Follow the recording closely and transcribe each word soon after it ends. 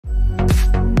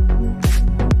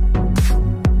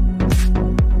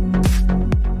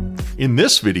In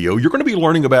this video, you're going to be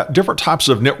learning about different types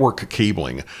of network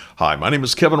cabling. Hi, my name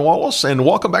is Kevin Wallace, and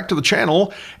welcome back to the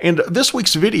channel. And this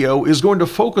week's video is going to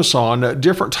focus on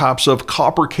different types of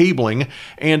copper cabling,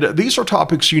 and these are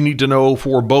topics you need to know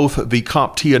for both the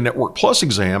CompTIA Network Plus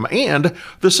exam and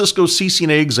the Cisco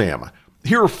CCNA exam.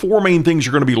 Here are four main things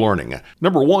you're going to be learning.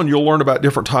 Number one, you'll learn about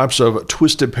different types of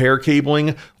twisted pair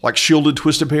cabling, like shielded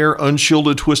twisted pair,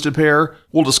 unshielded twisted pair.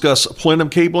 We'll discuss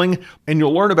plenum cabling, and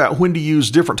you'll learn about when to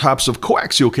use different types of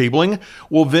coaxial cabling.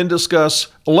 We'll then discuss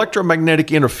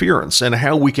electromagnetic interference and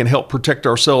how we can help protect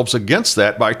ourselves against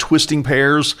that by twisting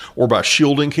pairs or by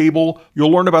shielding cable.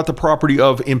 You'll learn about the property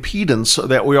of impedance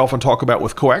that we often talk about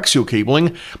with coaxial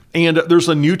cabling. And there's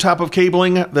a new type of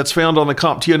cabling that's found on the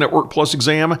CompTIA Network Plus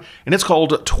exam, and it's called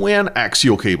twin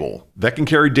axial cable. That can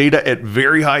carry data at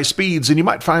very high speeds, and you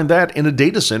might find that in a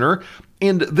data center.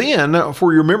 And then,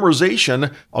 for your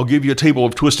memorization, I'll give you a table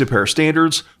of twisted pair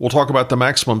standards. We'll talk about the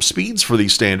maximum speeds for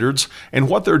these standards and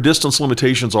what their distance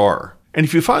limitations are. And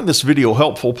if you find this video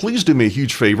helpful, please do me a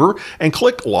huge favor and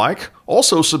click like.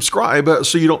 Also subscribe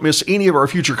so you don't miss any of our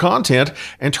future content,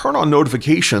 and turn on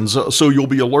notifications so you'll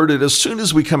be alerted as soon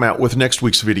as we come out with next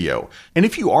week's video. And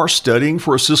if you are studying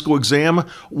for a Cisco exam,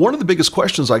 one of the biggest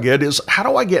questions I get is, how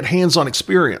do I get hands-on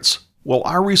experience? Well,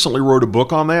 I recently wrote a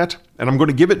book on that, and I'm going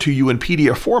to give it to you in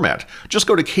PDF format. Just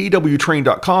go to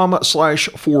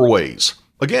kwtrain.com/4ways.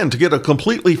 Again, to get a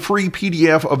completely free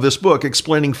PDF of this book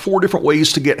explaining 4 different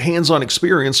ways to get hands-on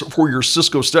experience for your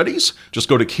Cisco studies, just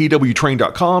go to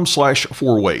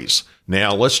kwtrain.com/4ways.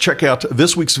 Now let's check out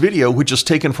this week's video, which is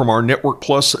taken from our Network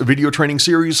Plus video training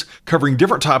series covering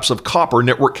different types of copper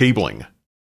network cabling.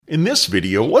 In this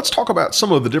video, let's talk about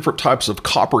some of the different types of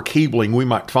copper cabling we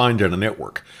might find in a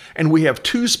network. And we have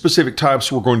 2 specific types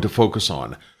we're going to focus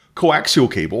on: coaxial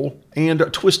cable and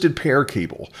twisted pair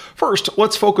cable. First,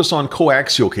 let's focus on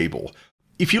coaxial cable.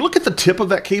 If you look at the tip of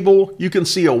that cable, you can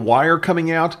see a wire coming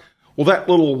out. Well, that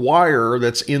little wire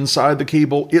that's inside the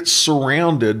cable, it's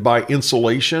surrounded by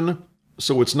insulation,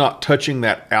 so it's not touching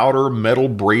that outer metal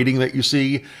braiding that you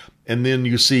see, and then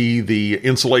you see the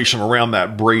insulation around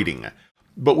that braiding.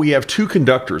 But we have 2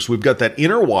 conductors. We've got that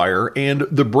inner wire and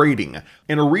the braiding.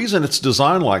 And a reason it's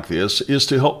designed like this is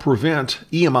to help prevent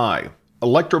EMI,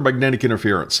 electromagnetic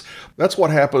interference. That's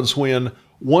what happens when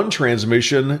one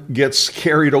transmission gets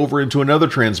carried over into another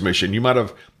transmission. You might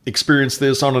have experienced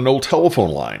this on an old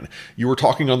telephone line. You were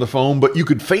talking on the phone, but you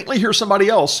could faintly hear somebody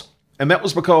else. And that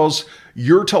was because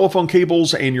your telephone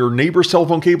cables and your neighbor's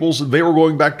telephone cables, they were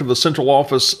going back to the central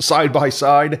office side by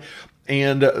side.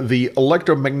 And the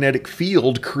electromagnetic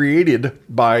field created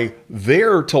by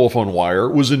their telephone wire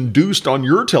was induced on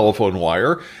your telephone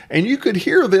wire, and you could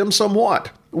hear them somewhat.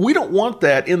 We don't want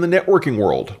that in the networking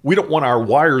world. We don't want our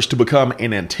wires to become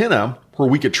an antenna where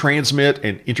we could transmit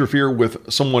and interfere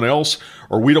with someone else,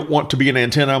 or we don't want to be an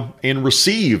antenna and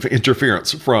receive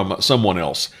interference from someone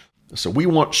else. So we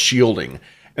want shielding.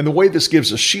 And the way this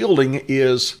gives us shielding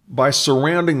is by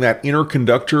surrounding that inner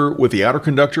conductor with the outer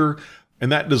conductor.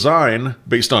 And that design,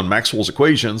 based on Maxwell's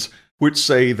equations, which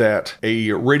say that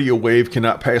a radio wave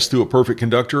cannot pass through a perfect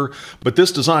conductor, but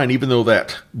this design, even though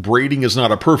that braiding is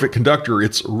not a perfect conductor,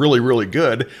 it's really, really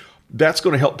good, that's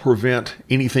going to help prevent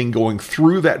anything going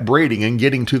through that braiding and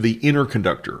getting to the inner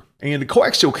conductor. And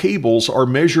coaxial cables are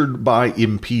measured by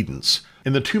impedance.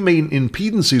 And the 2 main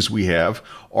impedances we have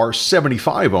are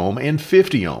 75 ohm and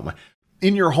 50 ohm.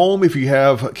 In your home, if you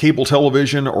have cable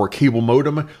television or cable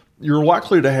modem, you're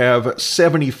likely to have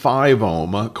 75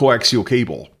 ohm coaxial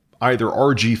cable, either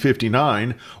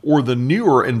RG59 or the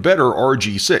newer and better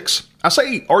RG6. I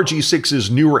say RG6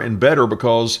 is newer and better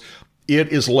because it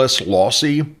is less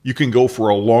lossy. You can go for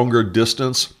a longer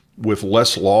distance with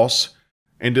less loss.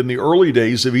 And in the early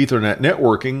days of Ethernet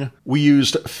networking, we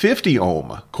used 50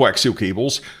 ohm coaxial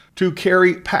cables to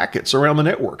carry packets around the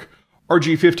network.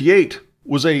 RG58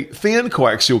 was a thin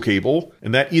coaxial cable,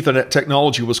 and that Ethernet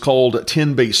technology was called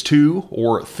 10-base-2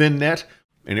 or ThinNet,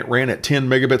 and it ran at 10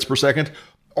 megabits per second.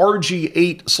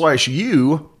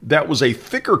 RG8/U, that was a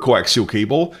thicker coaxial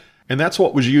cable, and that's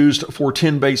what was used for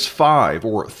 10-base-5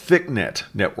 or ThickNet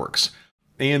networks.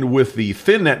 And with the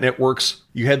ThinNet networks,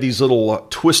 you had these little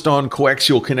twist-on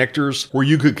coaxial connectors where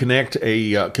you could connect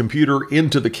a computer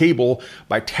into the cable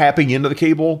by tapping into the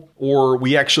cable, or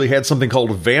we actually had something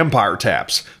called vampire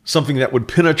taps, something that would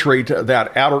penetrate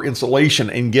that outer insulation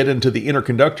and get into the inner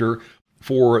conductor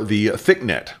for the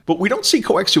ThickNet. But we don't see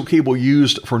coaxial cable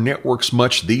used for networks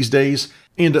much these days.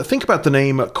 And think about the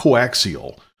name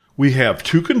coaxial. We have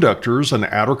 2 conductors, an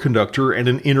outer conductor and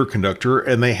an inner conductor,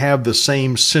 and they have the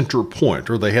same center point,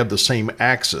 or they have the same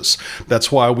axis.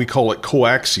 That's why we call it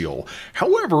coaxial.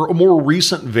 However, a more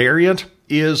recent variant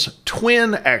is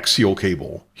twin axial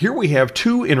cable. Here we have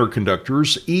two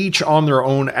interconductors, each on their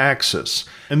own axis.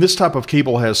 And this type of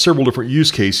cable has several different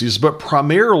use cases, but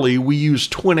primarily we use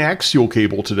twin axial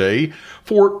cable today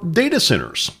for data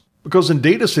centers. Because in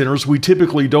data centers, we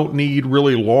typically don't need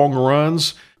really long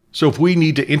runs. So if we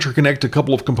need to interconnect a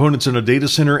couple of components in a data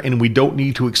center and we don't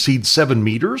need to exceed 7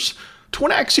 meters,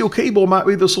 twin axial cable might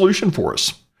be the solution for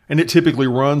us. And it typically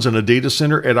runs in a data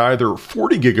center at either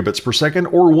 40 gigabits per second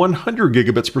or 100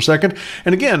 gigabits per second.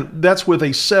 And again, that's with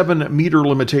a 7-meter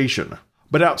limitation.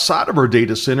 But outside of our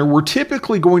data center, we're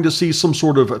typically going to see some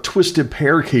sort of twisted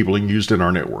pair cabling used in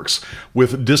our networks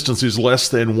with distances less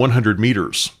than 100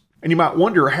 meters. And you might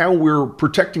wonder how we're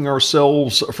protecting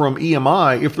ourselves from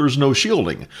EMI if there's no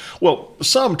shielding. Well,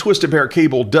 some twisted pair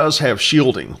cable does have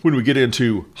shielding when we get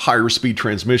into higher speed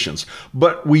transmissions,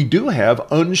 but we do have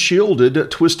unshielded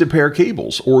twisted pair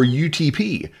cables, or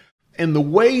UTP. And the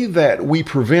way that we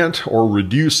prevent or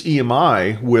reduce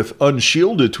EMI with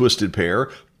unshielded twisted pair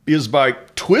is by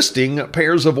twisting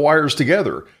pairs of wires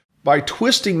together. By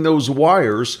twisting those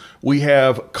wires, we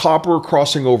have copper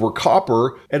crossing over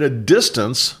copper at a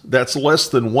distance that's less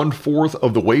than 1/4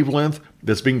 of the wavelength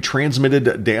that's being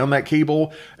transmitted down that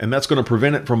cable, and that's going to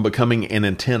prevent it from becoming an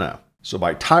antenna. So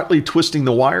by tightly twisting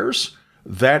the wires,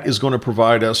 that is going to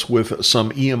provide us with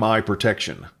some EMI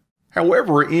protection.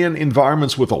 However, in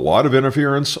environments with a lot of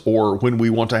interference, or when we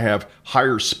want to have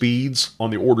higher speeds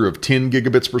on the order of 10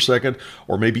 gigabits per second,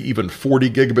 or maybe even 40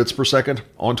 gigabits per second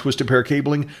on twisted pair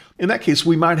cabling, in that case,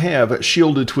 we might have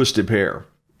shielded twisted pair.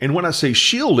 And when I say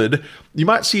shielded, you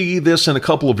might see this in a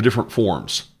couple of different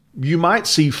forms. You might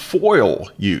see foil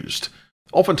used.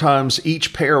 Oftentimes,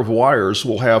 each pair of wires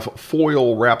will have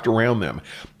foil wrapped around them.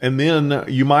 And then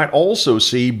you might also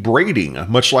see braiding,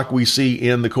 much like we see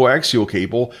in the coaxial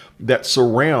cable that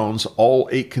surrounds all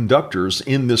 8 conductors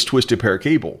in this twisted pair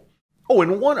cable. Oh,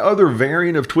 and one other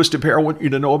variant of twisted pair I want you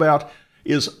to know about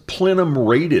is Plenum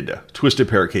rated twisted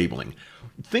pair cabling.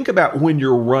 Think about when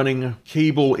you're running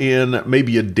cable in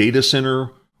maybe a data center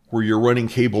where you're running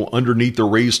cable underneath the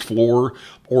raised floor,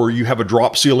 or you have a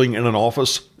drop ceiling in an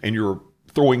office and you're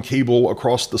throwing cable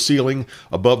across the ceiling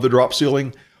above the drop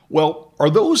ceiling. Well, are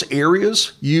those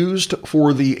areas used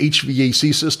for the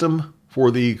HVAC system,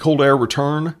 for the cold air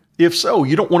return? If so,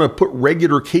 you don't want to put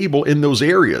regular cable in those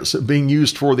areas being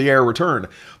used for the air return.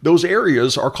 Those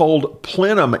areas are called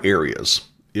plenum areas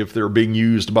if they're being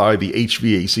used by the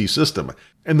HVAC system.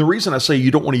 And the reason I say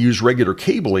you don't want to use regular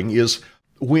cabling is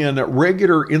when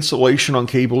regular insulation on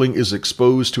cabling is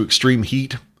exposed to extreme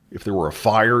heat. If there were a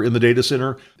fire in the data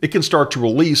center, it can start to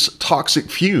release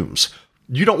toxic fumes.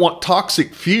 You don't want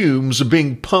toxic fumes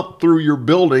being pumped through your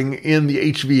building in the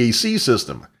HVAC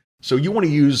system. So you want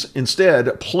to use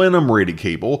instead plenum rated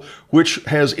cable, which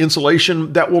has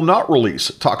insulation that will not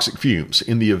release toxic fumes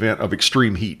in the event of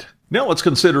extreme heat. Now let's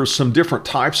consider some different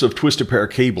types of twisted pair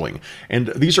cabling,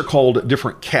 and these are called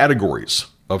different categories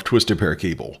of twisted pair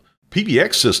cable.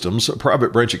 PBX systems,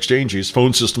 private branch exchanges,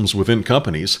 phone systems within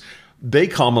companies, they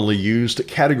commonly used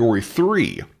Category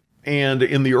 3. And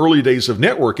in the early days of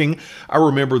networking, I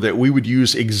remember that we would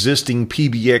use existing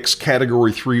PBX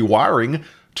Category 3 wiring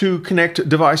to connect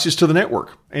devices to the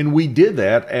network. And we did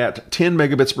that at 10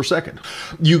 megabits per second.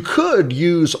 You could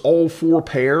use all 4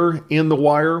 pair in the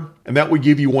wire, and that would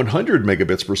give you 100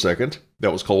 megabits per second.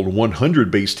 That was called 100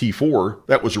 base T4.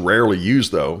 That was rarely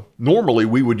used though. Normally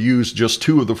we would use just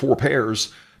 2 of the 4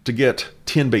 pairs to get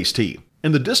 10 base T.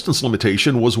 And the distance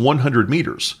limitation was 100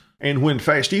 meters. And when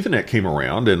Fast Ethernet came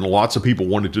around and lots of people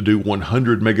wanted to do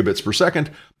 100 megabits per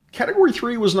second, Category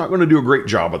 3 was not going to do a great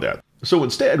job of that. So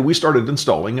instead, we started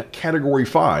installing Category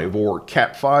 5 or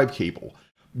Cat5 cable.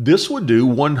 This would do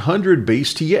 100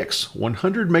 base TX,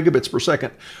 100 megabits per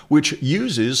second, which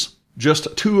uses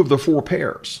just 2 of the 4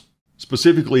 pairs.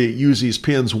 Specifically, it uses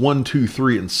pins 1, 2,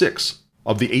 3, and 6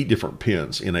 of the 8 different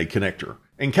pins in a connector.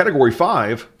 And Category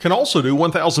 5 can also do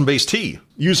 1000 base T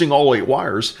using all 8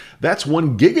 wires. That's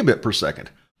 1 gigabit per second.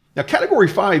 Now, Category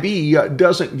 5E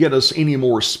doesn't get us any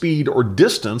more speed or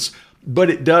distance, but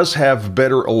it does have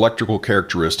better electrical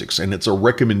characteristics, and it's a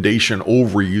recommendation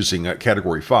over using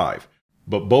Category 5.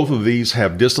 But both of these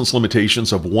have distance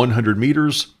limitations of 100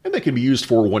 meters, and they can be used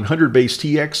for 100 base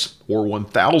TX or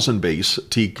 1000 base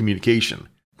T communication.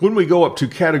 When we go up to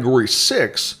Category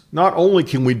 6, not only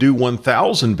can we do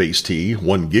 1000 base T,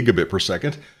 1 gigabit per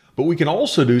second, but we can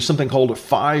also do something called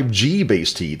 5G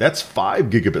base T, that's 5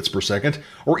 gigabits per second,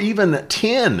 or even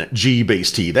 10G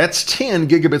base T, that's 10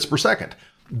 gigabits per second.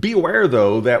 Be aware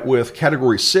though that with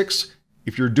Category 6,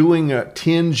 if you're doing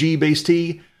 10G base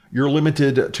T, you're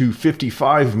limited to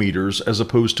 55 meters as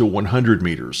opposed to 100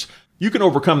 meters. You can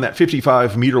overcome that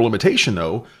 55 meter limitation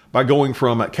though by going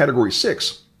from Category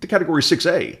 6 to Category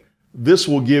 6A. This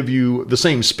will give you the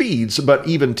same speeds, but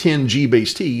even 10G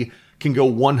base T can go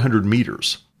 100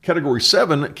 meters. Category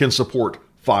 7 can support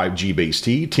 5G base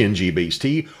T, 10G base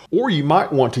T, or you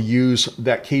might want to use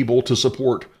that cable to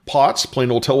support POTS, plain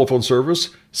old telephone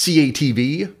service,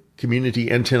 CATV,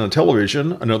 community antenna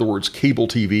television, in other words, cable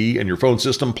TV and your phone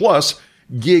system, plus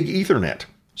gig Ethernet.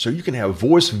 So you can have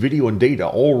voice, video, and data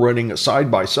all running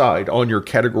side by side on your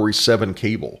Category 7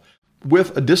 cable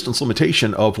with a distance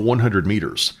limitation of 100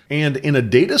 meters. And in a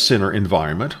data center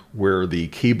environment where the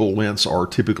cable lengths are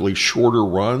typically shorter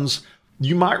runs,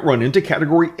 you might run into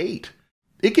Category 8.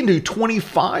 It can do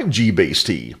 25G base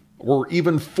T or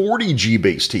even 40G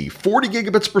base T, 40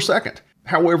 gigabits per second.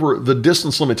 However, the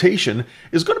distance limitation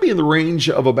is going to be in the range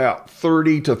of about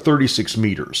 30 to 36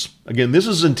 meters. Again, this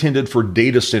is intended for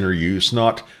data center use,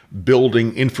 not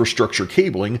building infrastructure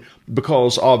cabling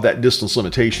because of that distance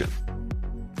limitation.